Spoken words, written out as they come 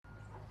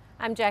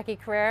I'm Jackie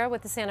Carrera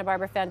with the Santa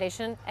Barbara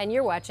Foundation, and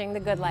you're watching The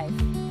Good Life.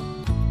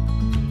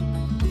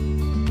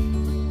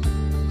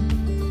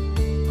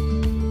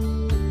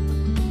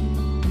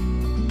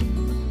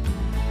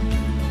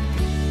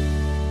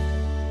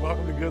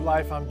 Welcome to Good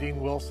Life. I'm Dean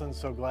Wilson.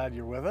 So glad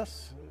you're with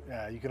us.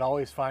 You can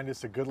always find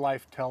us at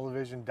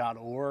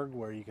goodlifetelevision.org,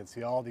 where you can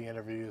see all the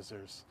interviews.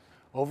 There's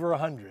over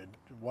 100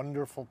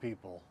 wonderful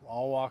people,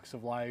 all walks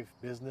of life,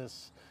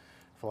 business,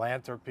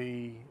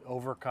 philanthropy,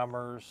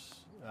 overcomers.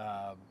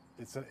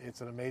 It's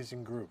an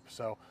amazing group.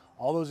 So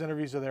all those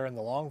interviews are there in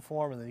the long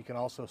form, and then you can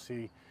also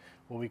see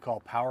what we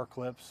call power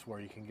clips, where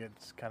you can get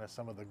kind of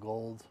some of the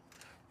gold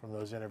from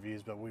those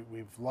interviews. But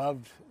we've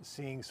loved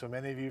seeing so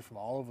many of you from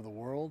all over the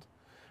world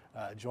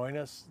join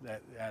us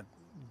at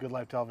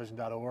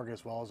goodlifetelevision.org,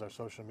 as well as our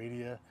social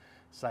media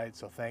site.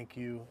 So thank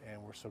you,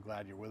 and we're so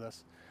glad you're with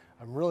us.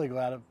 I'm really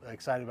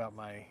excited about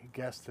my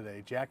guest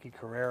today. Jackie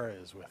Carrera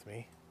is with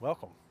me.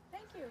 Welcome.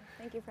 Thank you.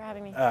 Thank you for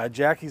having me.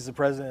 Jackie's the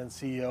president and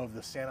CEO of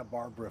the Santa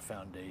Barbara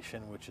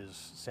Foundation, which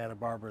is Santa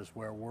Barbara is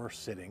where we're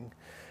sitting,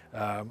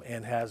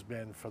 and has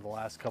been for the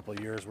last couple of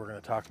years. We're going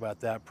to talk about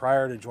that.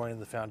 Prior to joining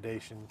the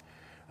foundation,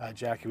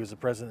 Jackie was the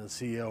president and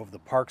CEO of the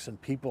Parks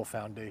and People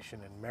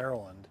Foundation in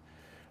Maryland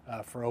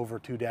for over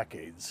 2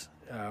 decades,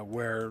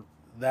 where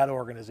that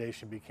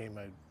organization became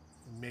a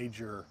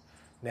major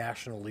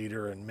national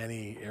leader in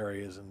many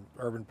areas in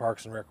urban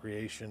parks and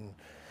recreation,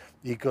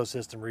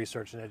 ecosystem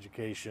research and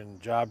education,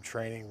 job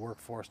training,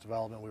 workforce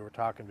development. We were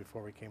talking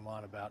before we came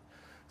on about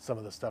some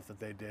of the stuff that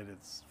they did.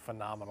 It's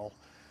phenomenal.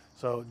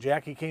 So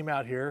Jackie came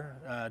out here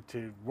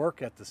to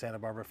work at the Santa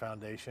Barbara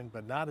Foundation,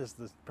 but not as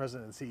the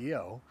president and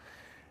CEO.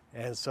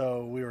 And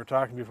so we were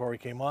talking before we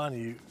came on.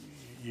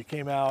 You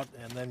came out,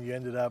 and then you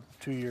ended up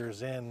 2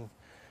 years in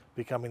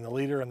becoming the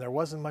leader, and there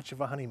wasn't much of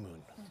a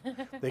honeymoon.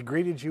 They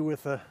greeted you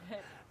with a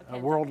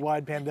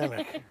worldwide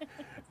pandemic.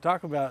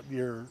 Talk about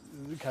your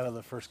kind of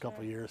the first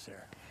couple of years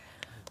here.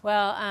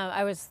 Well,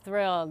 I was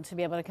thrilled to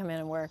be able to come in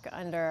and work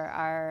under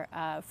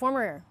our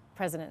former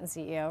president and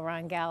CEO,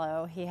 Ron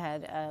Gallo. He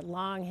had a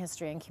long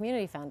history in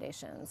community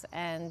foundations,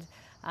 and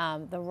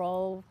my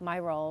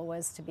role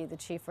was to be the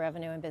Chief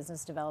Revenue and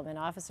Business Development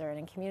Officer. And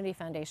in community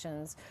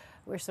foundations,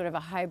 we're sort of a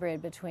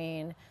hybrid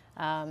between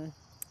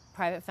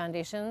private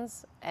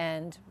foundations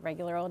and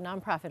regular old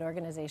nonprofit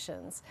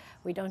organizations.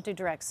 We don't do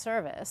direct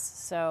service,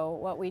 so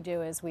what we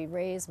do is we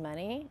raise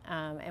money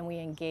and we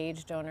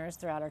engage donors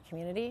throughout our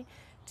community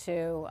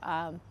to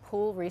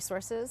pool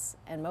resources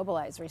and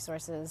mobilize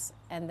resources,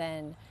 and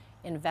then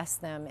invest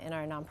them in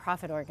our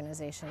nonprofit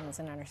organizations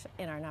and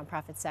in our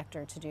nonprofit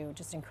sector to do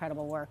just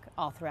incredible work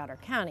all throughout our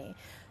county.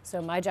 So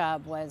my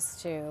job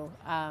was to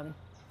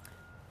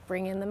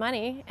bring in the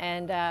money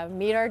and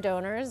meet our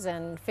donors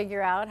and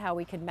figure out how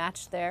we could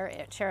match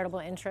their charitable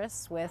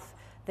interests with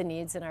the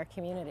needs in our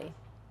community.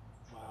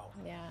 Wow.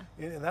 Yeah.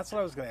 And that's what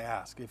I was going to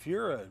ask. If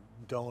you're a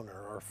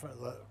donor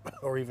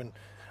or even,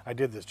 I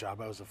did this job,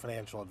 I was a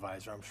financial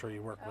advisor. I'm sure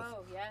you work with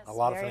a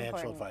lot of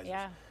financial advisors.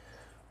 Yeah.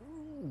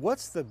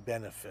 What's the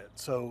benefit?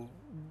 So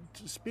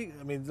to speak,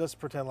 I mean, let's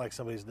pretend like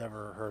somebody's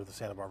never heard of the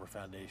Santa Barbara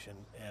Foundation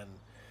and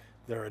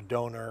they're a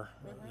donor,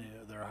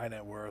 they're a high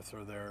net worth,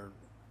 or they're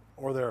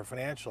a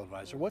financial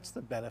advisor. What's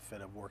the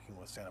benefit of working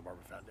with Santa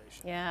Barbara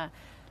Foundation? Yeah.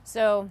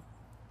 So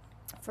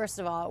first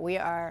of all, we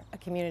are a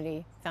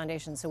community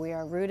foundation, so we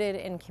are rooted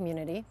in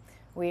community.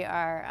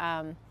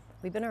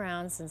 We've been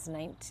around since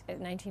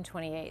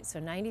 1928, so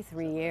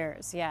 93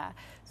 years, yeah.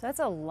 So that's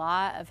a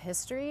lot of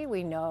history.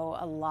 We know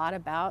a lot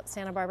about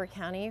Santa Barbara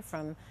County,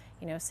 from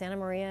Santa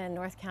Maria in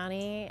North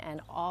County and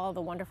all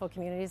the wonderful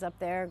communities up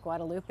there,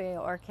 Guadalupe,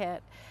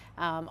 Orcutt,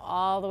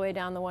 all the way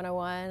down the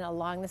 101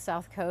 along the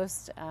south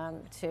coast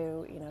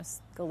to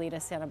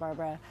Goleta, Santa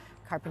Barbara,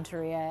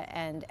 Carpinteria,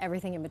 and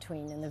everything in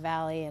between in the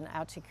valley and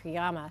out to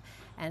Cuyama.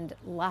 And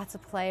lots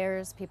of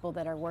players, people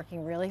that are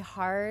working really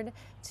hard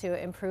to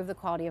improve the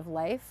quality of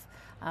life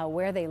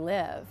where they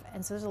live.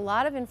 And so there's a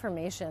lot of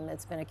information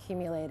that's been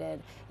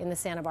accumulated in the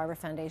Santa Barbara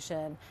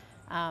Foundation.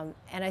 And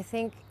I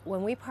think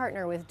when we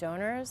partner with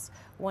donors,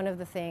 one of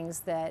the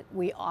things that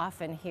we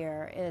often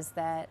hear is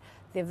that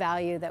the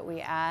value that we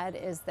add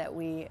is that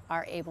we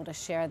are able to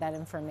share that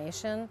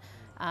information,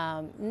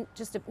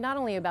 not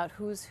only about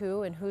who's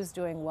who and who's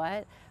doing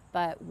what,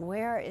 but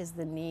where is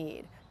the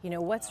need?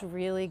 What's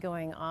really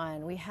going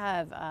on? We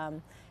have,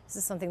 this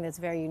is something that's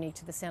very unique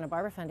to the Santa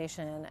Barbara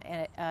Foundation,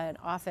 an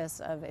Office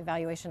of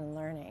Evaluation and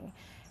Learning.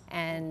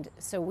 And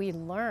so we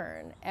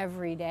learn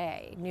every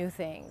day new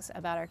things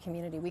about our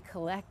community. We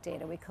collect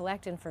data, we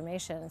collect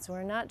information. So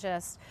we're not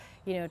just,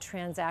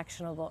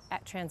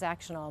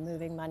 transactional,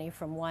 moving money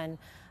from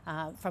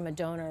from a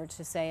donor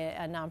to, say,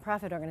 a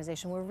nonprofit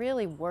organization. We're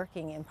really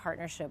working in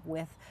partnership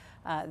with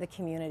the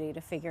community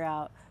to figure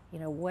out,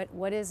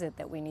 what is it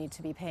that we need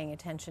to be paying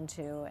attention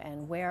to,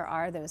 and where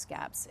are those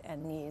gaps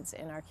and needs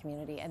in our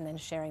community, and then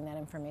sharing that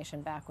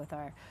information back with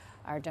our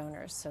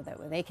donors so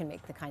that they can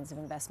make the kinds of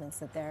investments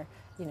that they're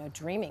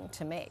dreaming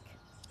to make.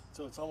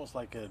 So it's almost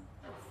like a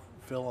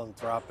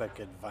philanthropic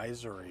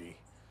advisory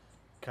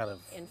kind of?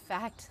 In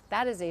fact,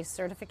 that is a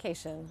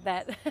certification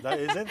that That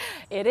is it?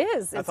 it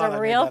is. I It's thought I a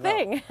made real that up.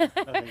 thing.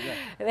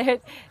 Okay, yeah.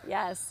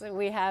 Yes,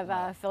 we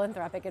have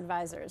philanthropic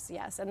advisors.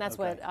 Yes, and that's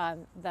Okay.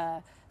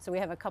 what so we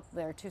have a couple.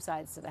 There are two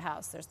sides to the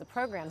house. There's the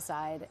program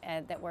side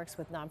that works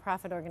with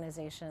nonprofit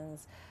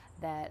organizations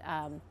that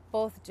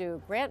both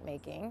do grant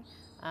making,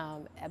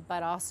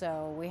 but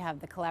also we have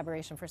the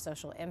collaboration for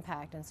social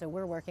impact. And so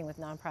we're working with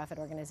nonprofit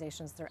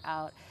organizations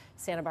throughout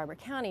Santa Barbara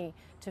County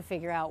to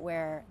figure out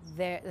where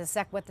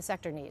what the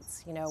sector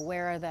needs. You know,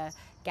 where are the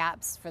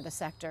gaps for the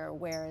sector?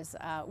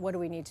 What do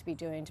we need to be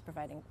doing to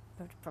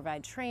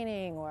provide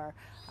training or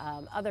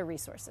other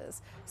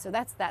resources? So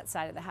that's that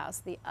side of the house.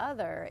 The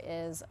other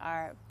is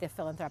the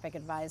philanthropic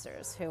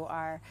advisors, who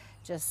are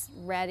just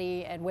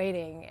ready and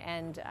waiting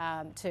and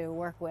to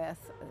work with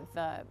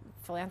the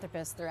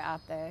philanthropists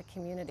throughout the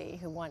community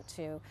who want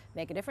to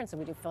make a difference. And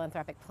we do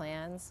philanthropic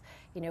plans.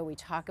 You know, we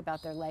talk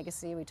about their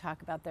legacy, we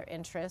talk about their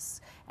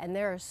interests, and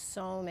there are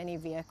so many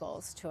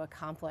vehicles to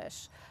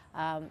accomplish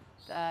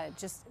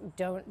just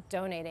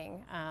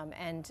donating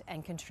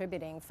and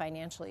contributing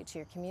financially to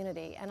your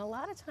community. And a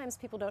lot of times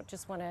people don't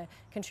just want to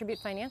contribute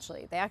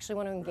financially. They actually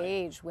want to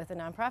engage with a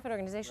nonprofit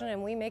organization,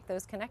 and we make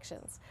those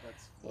connections.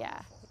 That's Yeah,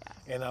 wonderful.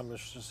 yeah. And I'm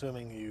just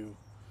assuming you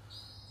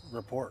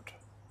report,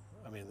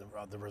 I mean,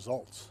 the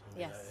results. I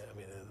mean, Yes. I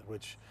mean,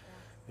 which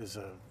is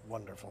a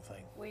wonderful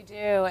thing. We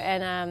do,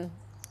 and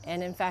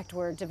in fact,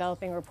 we're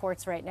developing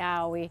reports right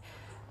now. We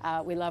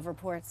love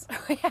reports.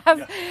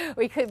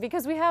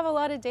 Because we have a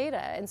lot of data,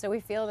 and so we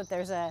feel that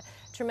there's a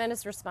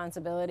tremendous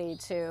responsibility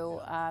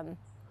to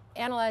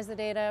analyze the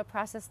data,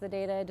 process the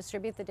data,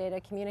 distribute the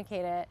data,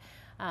 communicate it,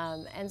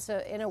 and so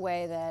in a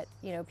way that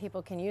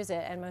people can use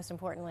it, and most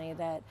importantly,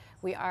 that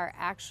we are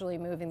actually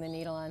moving the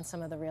needle on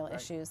some of the real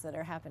issues that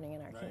are happening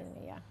in our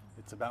community. Yeah.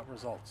 It's about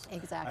results.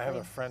 Exactly. I have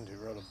a friend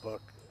who wrote a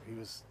book. He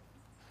was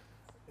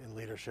in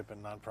leadership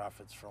and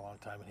nonprofits for a long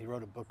time, and he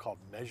wrote a book called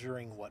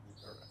Measuring What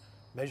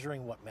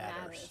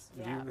Matters.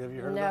 Yeah. Have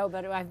you heard of No,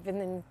 that? but I've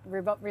been in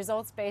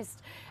results-based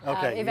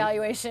Okay,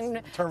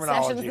 evaluation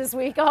terminology. sessions this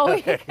week, all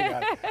week. Okay,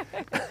 got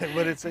it.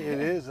 But it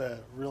is a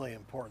really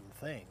important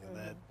thing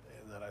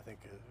that I think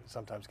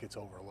sometimes gets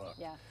overlooked.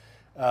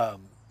 Yeah.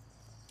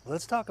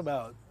 Let's talk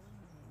about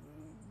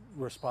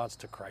response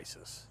to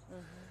crisis.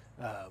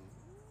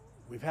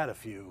 We've had a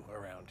few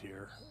around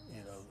here,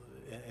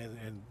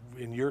 and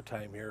in your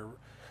time here,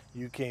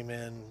 you came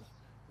in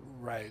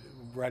right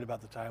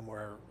about the time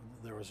where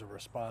there was a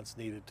response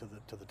needed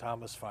to the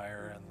Thomas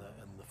Fire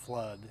and the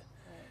flood,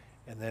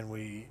 and then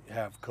we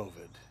have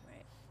COVID.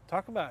 Right.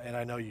 Talk about, and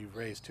I know you've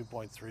raised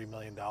 $2.3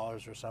 million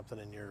or something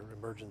in your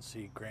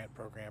emergency grant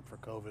program for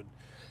COVID,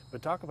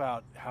 but talk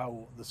about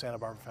how the Santa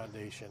Barbara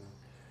Foundation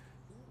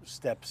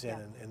steps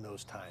in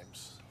those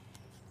times.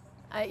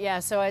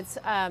 So it's.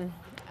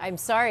 I'm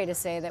sorry to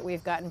say that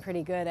we've gotten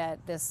pretty good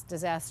at this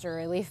disaster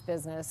relief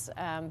business,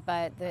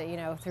 but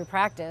through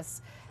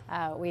practice,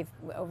 we've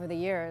over the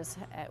years,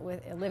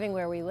 living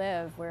where we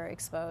live, we're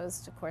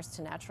exposed, of course,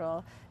 to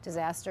natural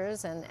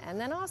disasters, and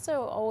then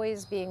also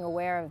always being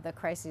aware of the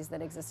crises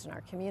that exist in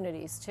our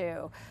communities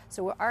too.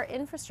 So our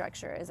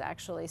infrastructure is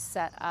actually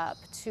set up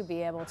to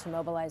be able to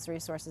mobilize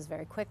resources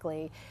very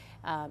quickly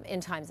in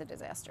times of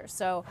disaster.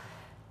 So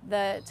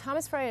the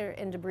Thomas Fire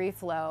and debris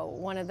flow,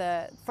 one of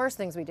the first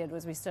things we did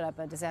was we stood up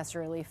a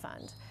disaster relief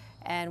fund,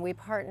 and we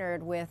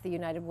partnered with the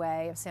United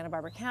Way of Santa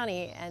Barbara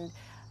County, and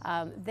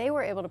they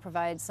were able to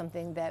provide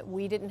something that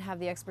we didn't have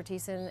the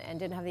expertise in and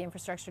didn't have the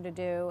infrastructure to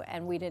do,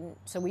 and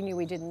so we knew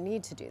we didn't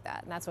need to do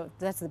that, and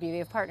that's the beauty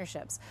of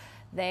partnerships.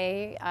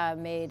 They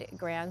made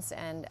grants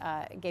and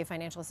gave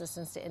financial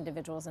assistance to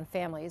individuals and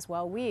families,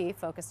 while we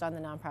focused on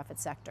the nonprofit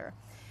sector.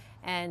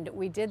 And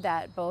we did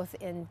that both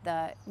in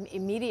the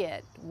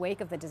immediate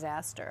wake of the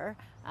disaster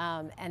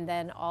and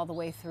then all the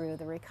way through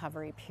the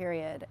recovery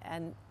period.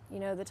 And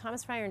the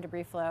Thomas Fire and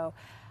debris flow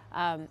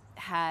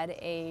had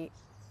a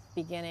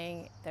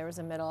beginning, there was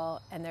a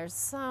middle, and there's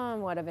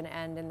somewhat of an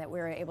end, in that we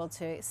were able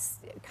to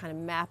kind of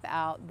map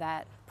out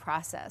that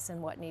process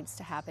and what needs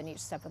to happen each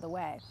step of the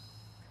way.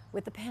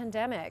 With the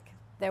pandemic,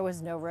 there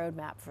was no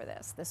roadmap for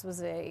this. This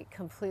was a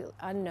complete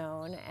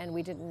unknown, and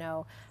we didn't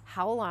know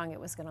how long it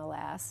was going to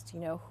last,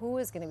 who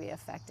was going to be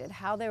affected,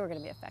 how they were going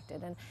to be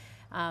affected.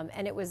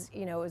 And it was,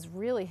 it was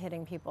really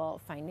hitting people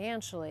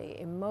financially,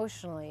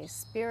 emotionally,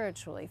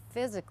 spiritually,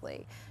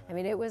 physically. I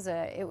mean, it was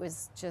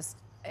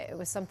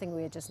something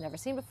we had just never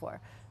seen before.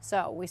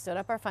 So we stood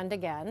up our fund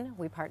again.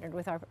 We partnered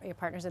with our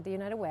partners at the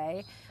United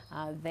Way.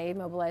 They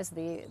mobilized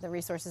the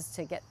resources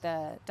to get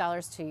the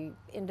dollars to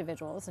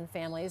individuals and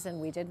families, and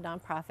we did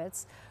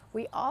nonprofits.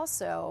 We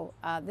also,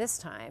 this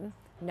time,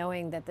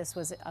 knowing that this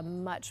was a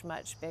much,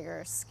 much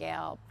bigger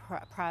scale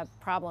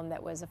problem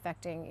that was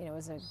affecting, it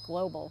was a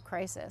global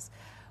crisis,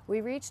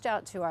 we reached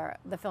out to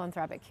the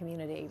philanthropic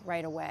community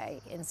right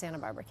away in Santa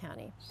Barbara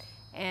County.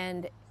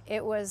 And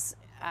it was,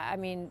 I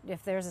mean,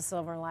 if there's a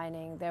silver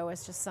lining, there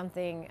was just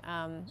something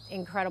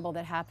incredible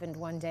that happened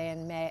one day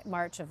in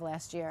March of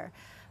last year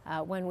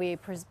when we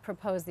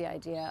proposed the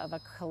idea of a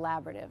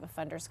collaborative, a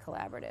funders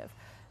collaborative.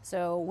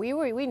 So we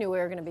knew we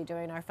were going to be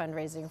doing our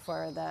fundraising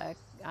for the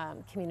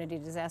Community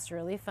Disaster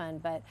Relief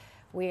Fund, but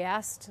we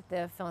asked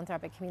the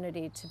philanthropic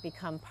community to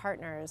become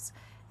partners,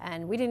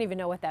 and we didn't even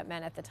know what that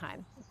meant at the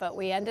time. But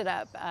we ended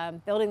up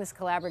building this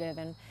collaborative,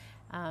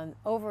 and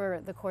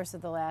over the course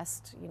of the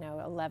last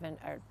 11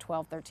 or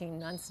 12, 13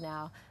 months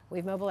now,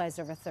 we've mobilized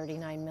over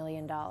 $39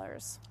 million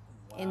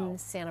in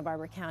Santa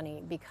Barbara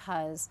County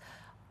because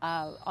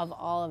of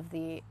all of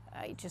the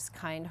just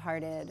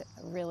kind-hearted,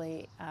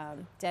 really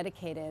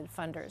dedicated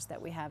funders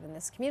that we have in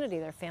this community.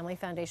 They're family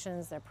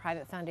foundations, they're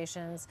private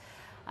foundations,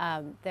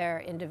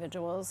 they're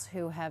individuals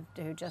who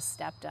just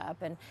stepped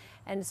up.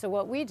 And so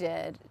what we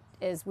did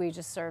is we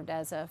just served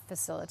as a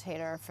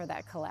facilitator for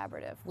that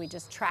collaborative. We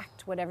just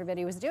tracked what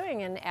everybody was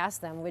doing and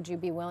asked them, would you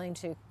be willing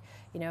to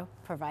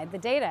provide the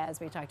data, as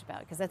we talked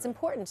about, because that's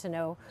important to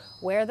know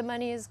where the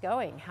money is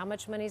going, how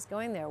much money is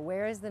going there,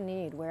 where is the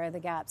need, where are the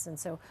gaps. And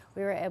so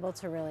we were able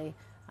to really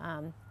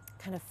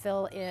kind of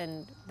fill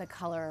in the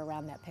color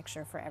around that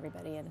picture for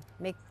everybody and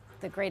make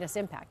the greatest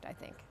impact, I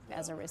think,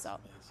 as a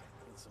result.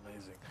 It's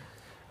amazing.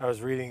 I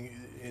was reading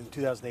in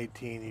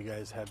 2018, you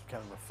guys had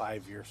kind of a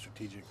 5-year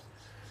strategic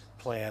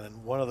plan,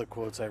 and one of the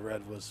quotes I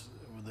read was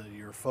that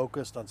you're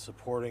focused on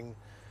supporting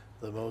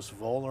the most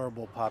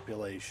vulnerable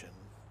population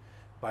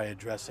by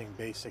addressing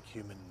basic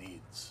human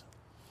needs.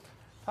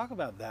 Talk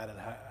about that and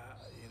how,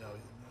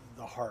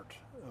 the heart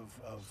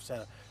of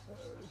Santa.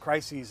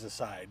 Crises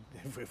aside,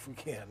 if we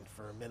can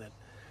for a minute,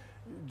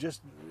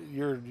 just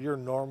your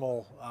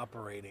normal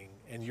operating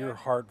and your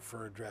heart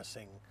for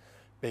addressing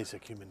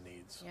basic human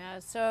needs. Yeah,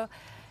 so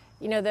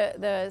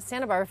the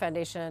Santa Barbara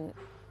Foundation,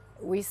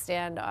 we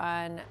stand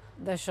on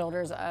the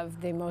shoulders of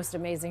the most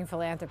amazing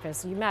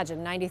philanthropists. You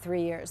imagine,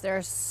 93 years. There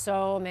are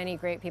so many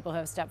great people who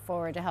have stepped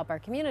forward to help our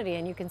community,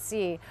 and you can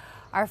see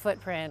our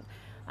footprint,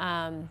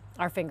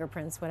 our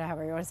fingerprints,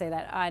 whatever you want to say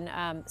that,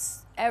 on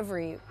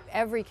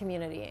every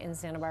community in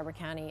Santa Barbara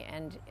County.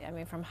 And I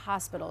mean, from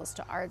hospitals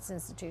to arts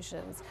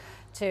institutions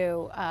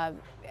to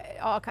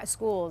all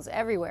schools,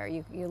 everywhere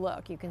you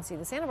look, you can see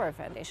the Santa Barbara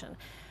Foundation.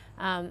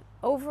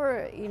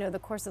 Over the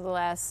course of the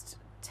last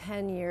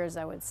 10 years,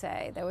 I would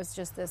say, there was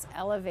just this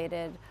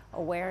elevated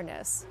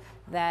awareness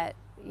that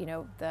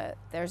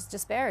there's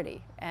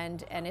disparity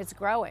and it's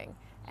growing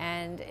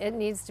and it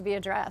needs to be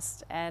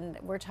addressed. And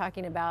we're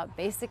talking about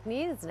basic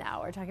needs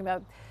now. We're talking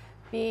about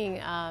being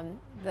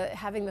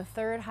having the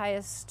 3rd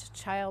highest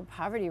child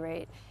poverty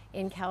rate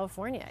in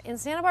California. In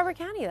Santa Barbara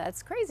County,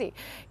 that's crazy.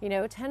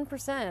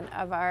 10%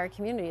 of our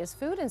community is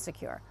food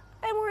insecure.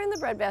 And we're in the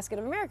breadbasket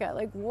of America.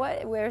 Like,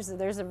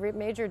 there's a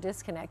major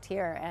disconnect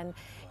here, and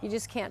you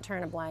just can't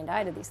turn a blind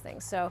eye to these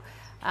things. So,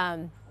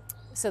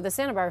 so the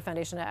Santa Barbara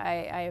Foundation,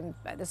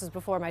 this was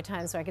before my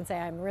time, so I can say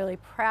I'm really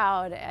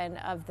proud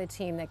of the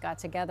team that got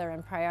together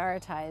and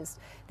prioritized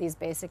these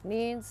basic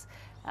needs: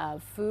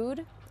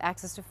 food,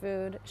 access to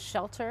food,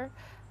 shelter,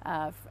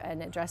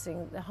 and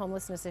addressing the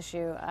homelessness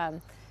issue,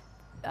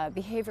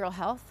 behavioral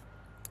health.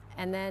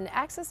 And then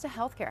access to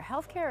healthcare.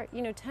 Healthcare,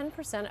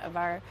 10% of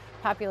our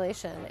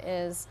population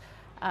is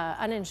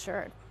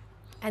uninsured,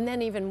 and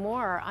then even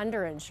more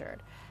underinsured.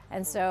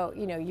 And so,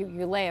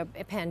 you lay a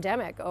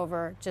pandemic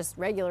over just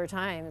regular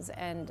times,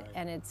 and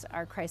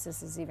our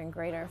crisis is even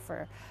greater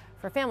for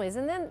families.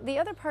 And then the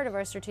other part of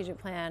our strategic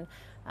plan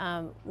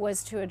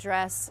was to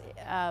address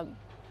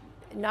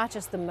not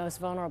just the most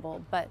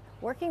vulnerable, but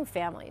working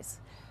families,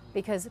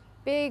 because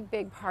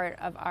big part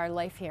of our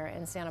life here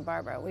in Santa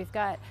Barbara, we've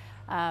got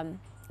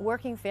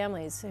working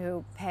families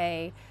who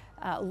pay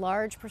a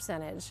large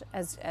percentage,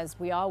 as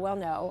we all well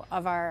know,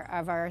 of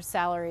our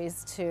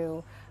salaries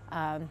to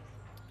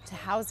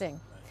housing.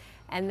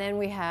 And then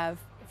we have,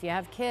 if you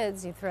have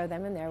kids, you throw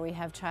them in there, we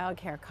have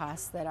childcare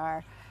costs that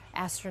are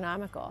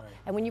astronomical. Right.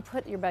 And when you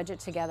put your budget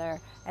together,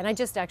 and I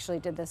just actually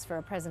did this for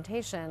a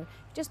presentation,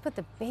 you just put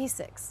the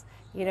basics,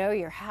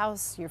 your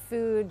house, your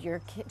food, your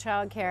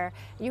childcare,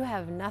 you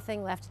have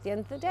nothing left at the end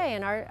of the day.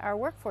 And our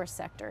workforce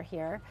sector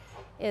here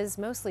is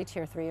mostly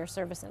Tier 3 or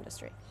service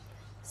industry.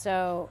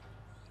 So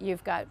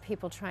you've got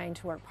people trying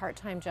to work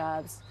part-time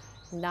jobs,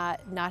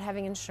 not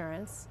having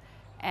insurance,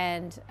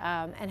 and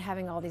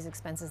having all these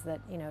expenses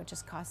that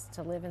just cost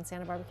to live in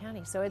Santa Barbara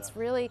County. So it's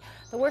really,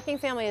 the working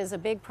family is a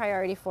big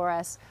priority for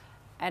us.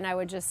 And I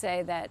would just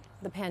say that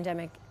the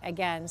pandemic,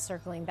 again,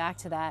 circling back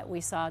to that,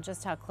 we saw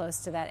just how close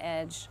to that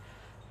edge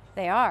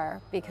they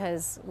are,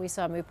 because we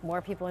saw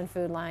more people in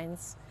food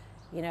lines.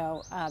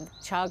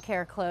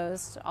 Childcare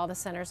closed, all the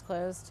centers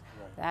closed. Right.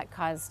 That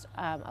caused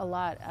a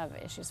lot of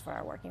issues for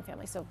our working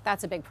families. So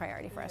that's a big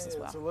priority for us as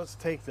well. So let's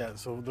take that.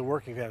 So the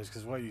working families,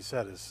 because what you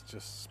said is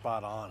just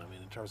spot on. I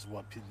mean, in terms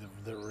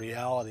of the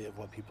reality of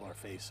what people are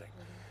facing.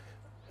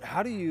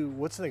 Mm-hmm.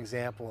 What's an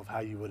example of how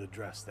you would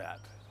address that?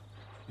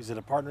 Is it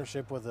a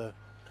partnership with a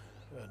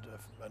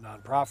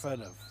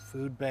nonprofit, a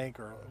food bank,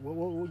 or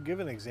we'll give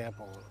an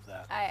example of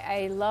that?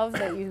 I love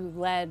that you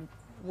led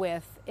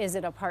with, is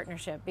it a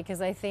partnership?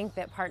 Because I think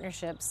that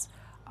partnerships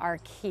are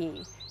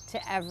key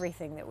to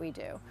everything that we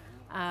do.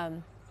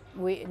 And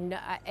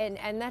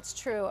that's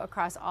true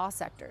across all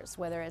sectors,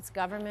 whether it's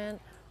government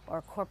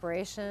or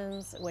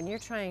corporations, when you're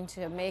trying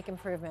to make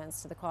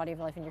improvements to the quality of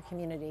life in your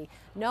community,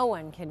 no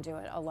one can do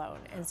it alone.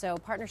 And so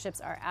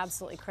partnerships are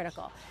absolutely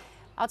critical.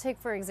 I'll take,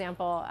 for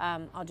example,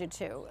 I'll do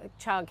two,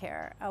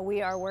 childcare.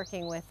 We are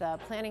working with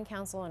Planning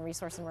Council and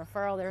Resource and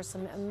Referral. There's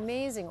some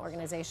amazing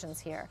organizations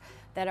here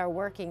that are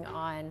working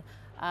on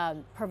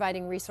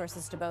providing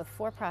resources to both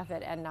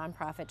for-profit and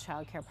nonprofit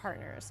childcare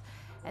partners.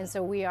 And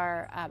so we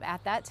are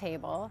at that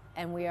table,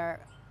 and we are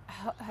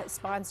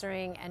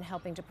sponsoring and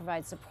helping to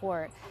provide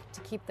support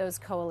to keep those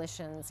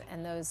coalitions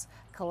and those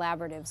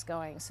collaboratives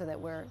going, so that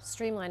we're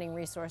streamlining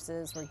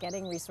resources, we're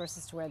getting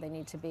resources to where they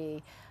need to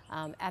be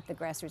at the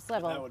grassroots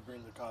level. And that would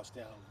bring the cost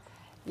down.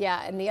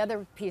 Yeah, and the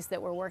other piece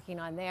that we're working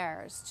on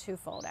there is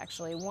twofold,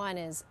 actually. One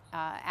is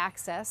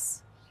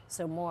access,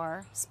 so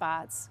more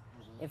spots.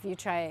 If you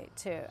try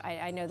to,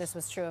 I know this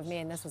was true of me,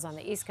 and this was on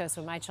the East Coast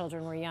when my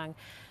children were young,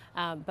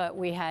 but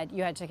you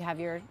had to have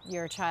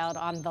your child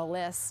on the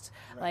list,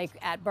 like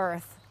at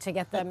birth, to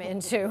get them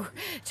into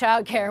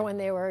childcare when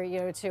they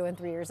were 2 and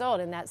 3 years old.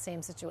 And that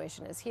same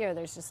situation is here.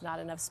 There's just not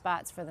enough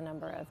spots for the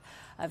number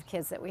of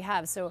kids that we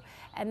have. So,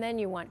 and then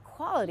you want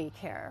quality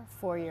care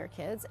for your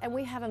kids, and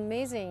we have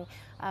amazing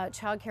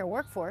childcare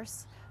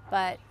workforce.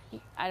 But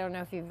I don't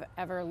know if you've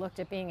ever looked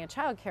at being a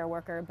child care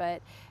worker,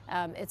 but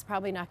it's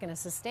probably not going to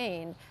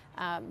sustain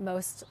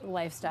most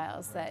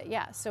lifestyles. That,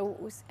 yeah. So,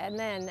 and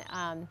then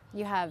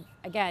you have,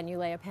 again, you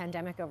lay a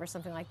pandemic over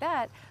something like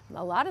that.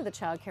 A lot of the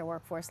child care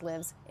workforce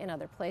lives in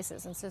other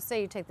places. And so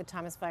say you take the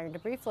Thomas Fire and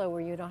Debris Flow,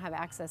 where you don't have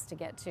access to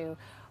get to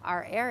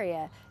our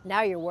area.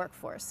 Now your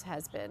workforce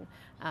has been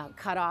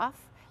cut off.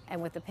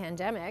 And with the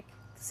pandemic,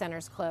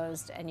 centers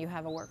closed, and you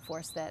have a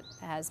workforce that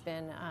has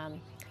been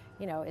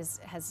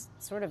has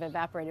sort of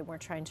evaporated. We're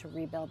trying to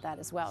rebuild that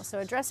as well. So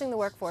addressing the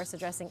workforce,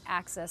 addressing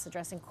access,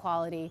 addressing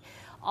quality,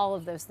 all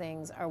of those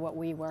things are what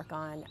we work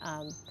on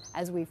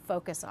as we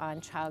focus on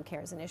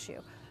childcare as an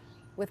issue.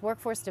 With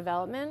workforce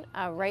development,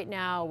 right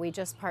now we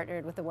just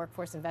partnered with the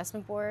Workforce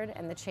Investment Board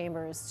and the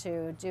chambers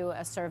to do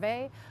a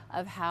survey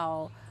of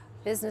how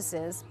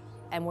businesses,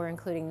 and we're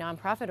including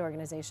nonprofit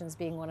organizations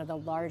being one of the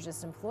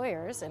largest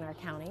employers in our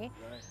county,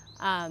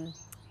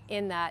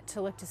 in that,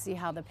 to look to see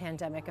how the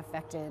pandemic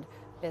affected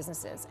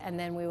businesses. And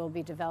then we will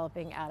be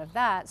developing out of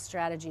that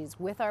strategies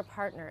with our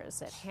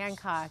partners at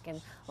Hancock and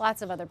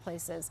lots of other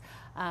places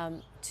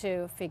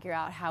to figure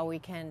out how we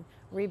can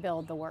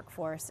rebuild the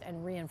workforce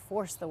and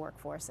reinforce the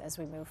workforce as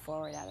we move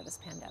forward out of this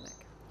pandemic.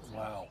 So,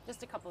 wow.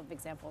 Just a couple of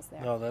examples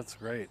there. No, that's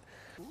great.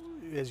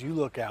 As you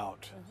look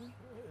out,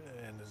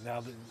 and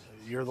now that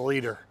you're the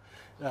leader,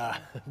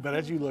 but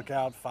as you look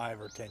out 5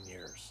 or 10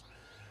 years,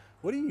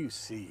 what do you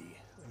see?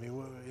 I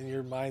mean, in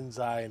your mind's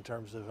eye, in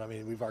terms of, I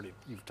mean,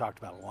 you've talked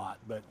about a lot,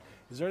 but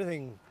is there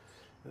anything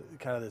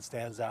kind of that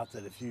stands out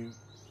that if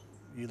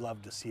you'd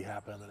love to see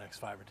happen in the next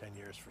 5 or 10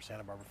 years for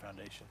Santa Barbara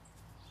Foundation?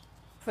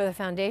 For the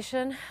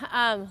foundation?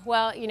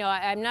 Well,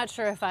 I'm not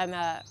sure if I'm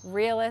a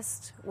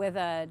realist with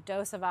a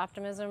dose of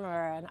optimism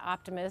or an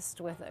optimist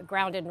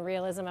grounded in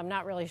realism. I'm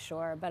not really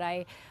sure, but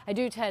I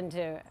do tend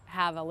to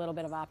have a little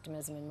bit of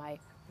optimism in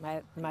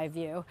my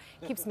view.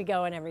 It keeps me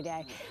going every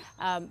day.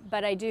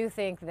 But I do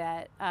think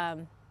that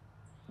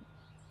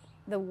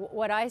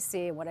what I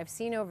see, what I've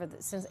seen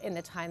since in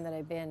the time that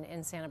I've been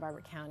in Santa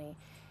Barbara County,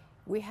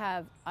 we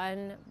have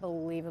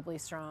unbelievably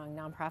strong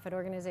nonprofit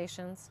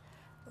organizations.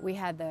 We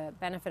had the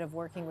benefit of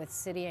working with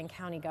city and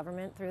county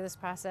government through this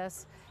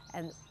process,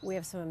 and we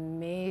have some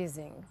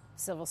amazing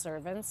civil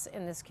servants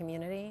in this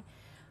community.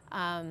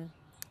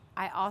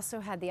 I also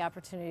had the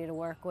opportunity to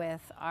work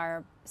with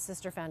our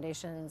sister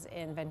foundations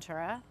in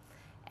Ventura,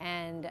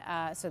 and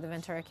so the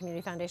Ventura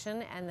Community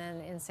Foundation, and then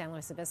in San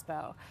Luis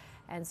Obispo.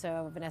 And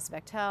so Vanessa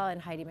Bechtel and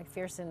Heidi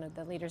McPherson are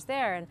the leaders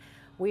there, and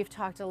we've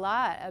talked a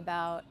lot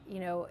about,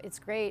 it's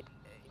great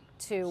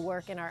to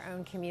work in our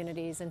own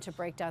communities and to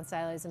break down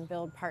silos and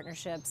build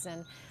partnerships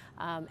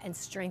and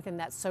strengthen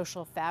that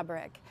social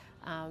fabric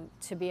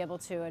to be able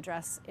to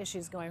address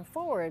issues going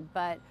forward.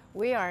 But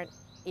we aren't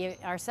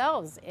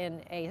ourselves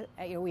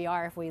we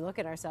are if we look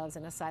at ourselves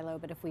in a silo,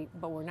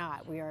 but we're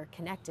not. We are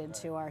connected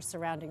to our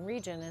surrounding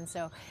region, and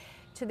so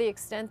to the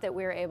extent that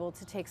we're able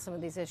to take some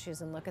of these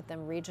issues and look at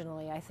them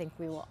regionally, I think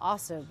we will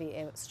also be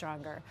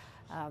stronger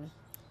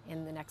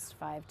in the next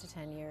 5 to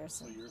 10 years.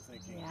 So you're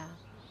thinking yeah.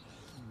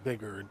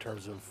 bigger in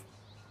terms of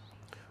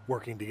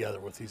working together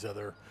with these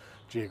other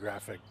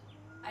geographic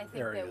I think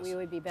areas. that we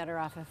would be better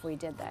off if we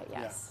did that,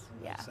 yes.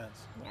 Yeah, makes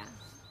sense. Yeah.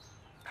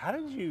 How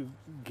did you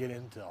get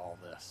into all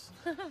this?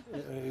 I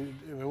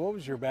mean, what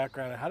was your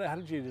background? How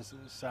did you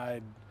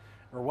decide,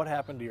 or what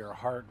happened to your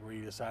heart where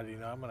you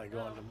decided, I'm going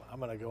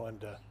to go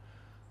into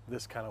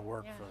this kind of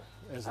work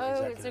as an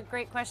executive? It's a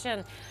great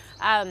question.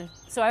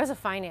 So I was a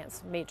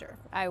finance major.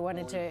 I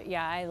wanted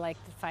I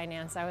liked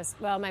finance.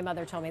 My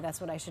mother told me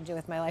that's what I should do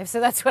with my life, so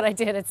that's what I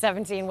did at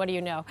 17. What do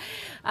you know?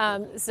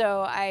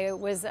 So I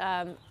was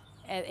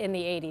in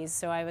the 80s,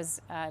 so I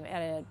was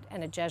at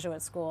a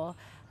Jesuit school.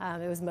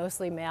 It was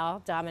mostly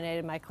male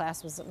dominated. My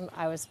class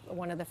I was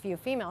one of the few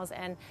females,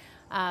 and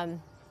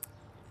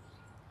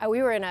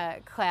we were in a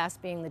class,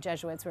 being the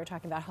Jesuits, we were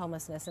talking about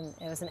homelessness, and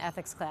it was an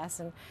ethics class,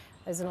 and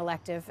it was an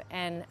elective.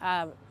 And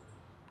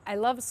I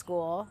love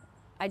school.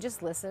 I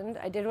just listened.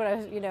 I did what I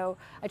was,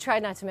 I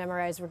tried not to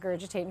memorize,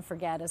 regurgitate, and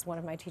forget, as one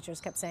of my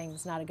teachers kept saying,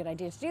 it's not a good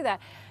idea to do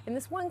that. In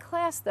this one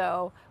class,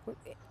 though,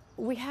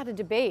 we had a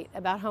debate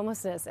about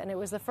homelessness, and it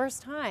was the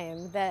first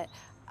time that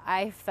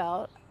I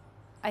felt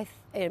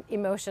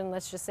emotion,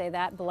 let's just say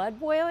that.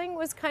 Blood boiling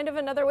was kind of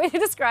another way to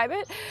describe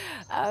it,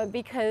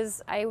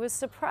 because I was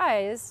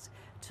surprised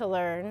to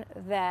learn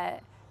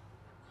that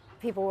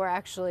people were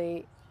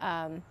actually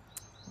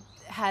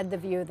had the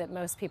view that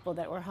most people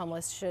that were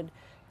homeless should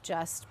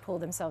just pull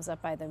themselves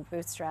up by their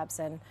bootstraps,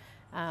 and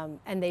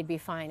they'd be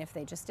fine if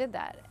they just did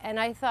that. And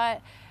I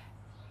thought,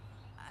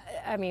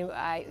 I mean,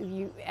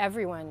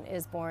 everyone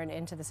is born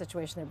into the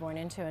situation they're born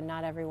into, and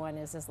not everyone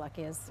is as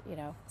lucky as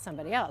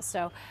somebody else.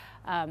 So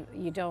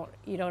you don't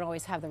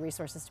always have the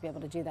resources to be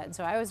able to do that. And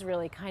so I was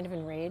really kind of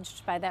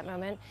enraged by that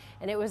moment,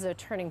 and it was a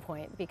turning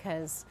point,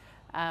 because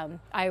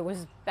I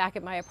was back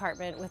at my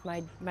apartment with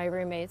my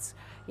roommates,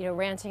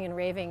 ranting and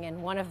raving,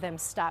 and one of them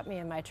stopped me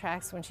in my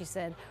tracks when she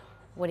said,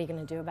 "What are you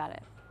going to do about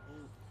it?"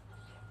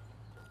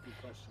 Good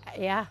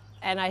question. Yeah,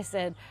 and I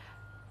said,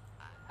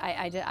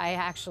 I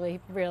actually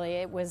really,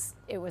 it was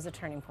a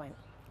turning point.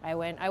 I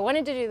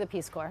wanted to do the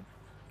Peace Corps,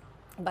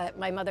 but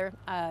my mother,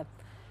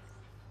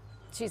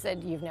 she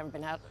said, "You've never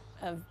been out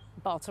of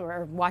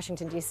Baltimore or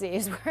Washington, D.C.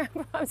 is where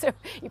I'm from, so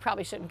you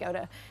probably shouldn't go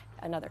to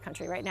another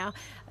country right now."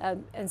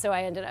 And so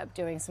I ended up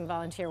doing some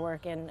volunteer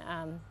work in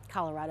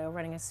Colorado,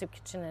 running a soup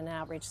kitchen and an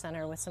outreach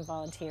center with some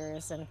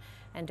volunteers,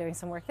 and doing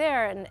some work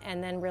there,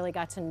 and then really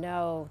got to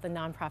know the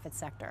nonprofit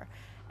sector.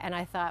 And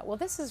I thought, well,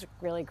 this is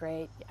really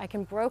great. I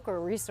can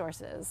broker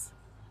resources,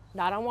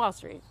 not on Wall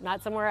Street,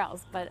 not somewhere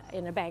else, but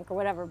in a bank or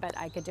whatever, but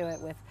I could do it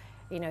with,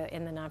 in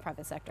the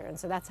nonprofit sector. And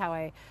so that's how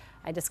I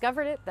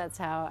discovered it. That's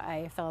how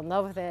I fell in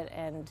love with it.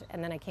 And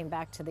then I came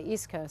back to the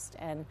East Coast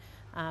and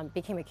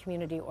became a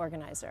community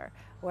organizer,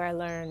 where I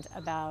learned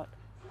about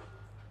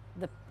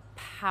the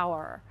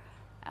power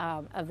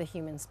of the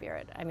human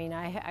spirit. I mean,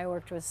 I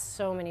worked with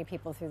so many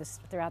people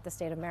throughout the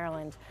state of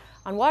Maryland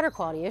on water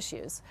quality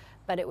issues,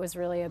 but it was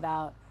really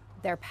about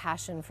their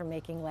passion for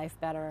making life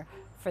better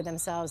for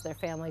themselves, their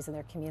families, and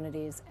their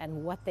communities,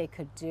 and what they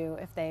could do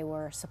if they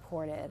were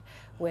supported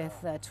with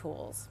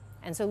tools.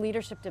 And so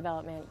leadership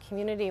development,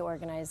 community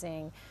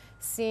organizing,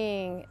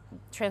 seeing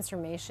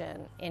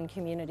transformation in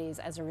communities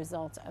as a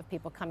result of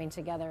people coming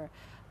together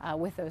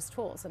with those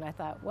tools. And I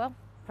thought, well,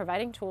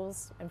 providing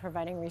tools and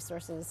providing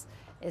resources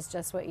is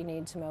just what you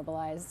need to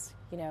mobilize,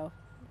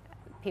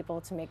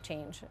 people to make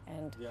change,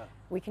 and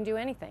we can do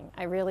anything.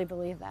 I really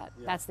believe that.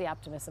 Yeah. That's the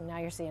optimism. Now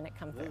you're seeing it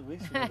come through. At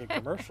least you make a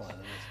commercial out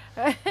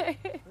of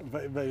this.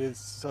 but it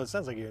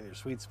sounds like you're in your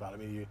sweet spot. I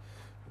mean,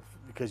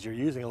 because you're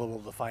using a little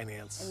of the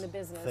finance in the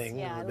business thing,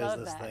 yeah, the I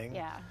business love that. thing.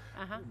 Yeah.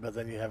 But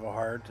then you have a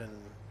heart, and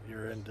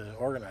you're into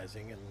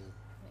organizing and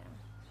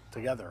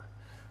together.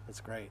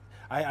 It's great.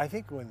 I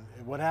think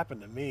what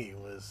happened to me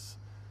was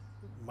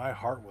my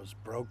heart was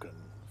broken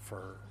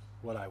for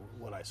what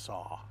I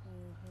saw.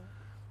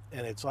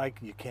 And it's like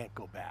you can't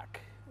go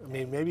back. I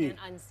mean, maybe you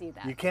can't unsee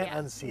that. You can't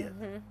unsee it.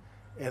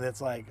 And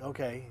it's like,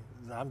 okay,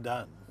 I'm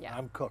done. Yeah.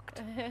 I'm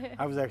cooked.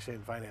 I was actually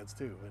in finance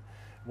too. But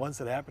once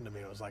it happened to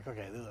me, I was like,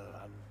 okay,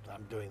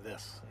 I'm doing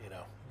this,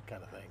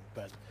 kind of thing.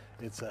 But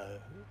it's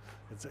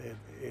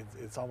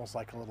almost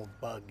like a little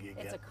bug you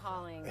get. It's a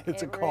calling.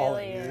 It's a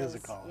calling. It is a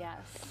calling. Yes.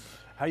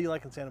 How do you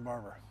liking Santa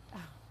Barbara? Oh,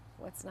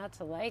 what's not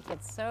to like?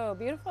 It's so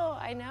beautiful.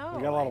 I know.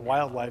 We got a lot of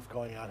wildlife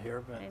going on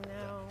here, but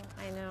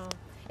I know.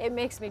 It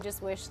makes me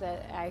just wish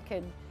that I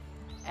could,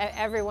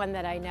 everyone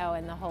that I know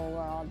in the whole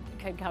world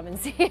could come and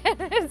see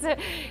it. So,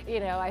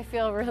 I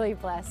feel really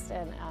blessed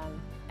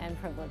and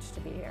privileged to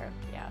be here.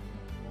 Yeah.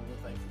 Well,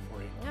 we're thankful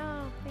for you.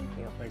 No, thank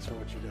you. Thanks for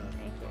what you're doing.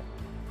 Thank you.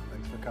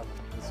 Thanks for coming.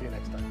 We'll see you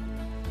next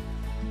time.